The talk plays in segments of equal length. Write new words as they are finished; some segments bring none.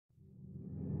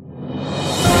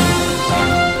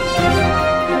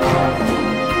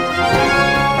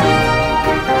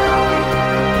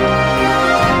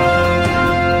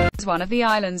one of the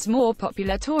island's more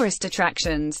popular tourist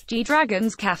attractions,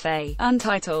 G-Dragon's Café,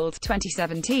 Untitled,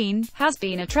 2017, has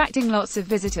been attracting lots of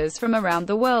visitors from around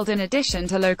the world in addition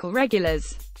to local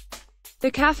regulars. The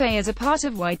café is a part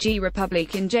of YG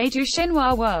Republic in Jeju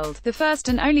Shinhwa World, the first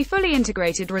and only fully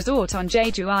integrated resort on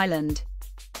Jeju Island.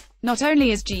 Not only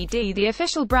is GD the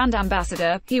official brand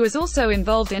ambassador, he was also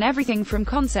involved in everything from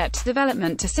concept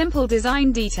development to simple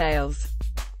design details.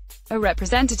 A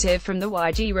representative from the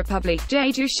YG Republic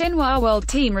Jeju Shinhwa World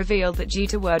team revealed that due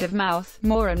to word of mouth,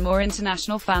 more and more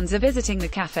international fans are visiting the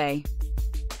café.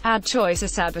 Ad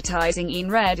choice advertising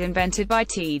in red invented by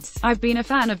Teeds. I've been a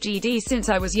fan of GD since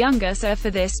I was younger, so for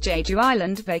this Jeju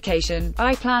Island vacation,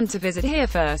 I plan to visit here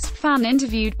first. Fan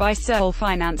interviewed by Seoul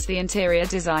Finance. The interior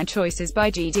design choices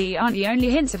by GD aren't the only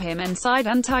hints of him inside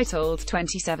Untitled,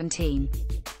 2017.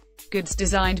 Goods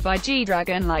designed by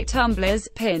G-Dragon like tumblers,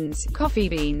 pins, coffee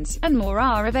beans, and more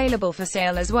are available for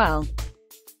sale as well.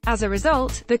 As a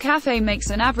result, the cafe makes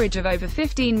an average of over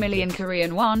 15 million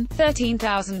Korean won,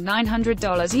 $13,900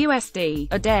 USD,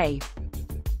 a day.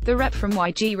 The rep from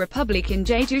YG Republic in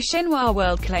Jeju Shinhwa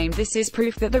World claimed this is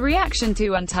proof that the reaction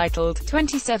to Untitled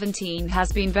 2017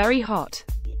 has been very hot.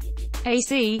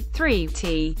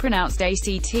 AC3T, pronounced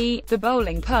ACT, the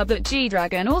bowling pub that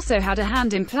G-Dragon also had a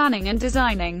hand in planning and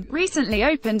designing, recently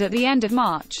opened at the end of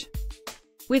March.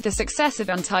 With the success of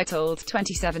Untitled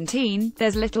 2017,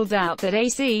 there's little doubt that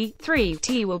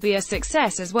AC3T will be a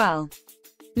success as well.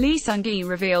 Lee Sung-gi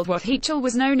revealed what Heechul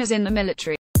was known as in the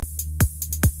military.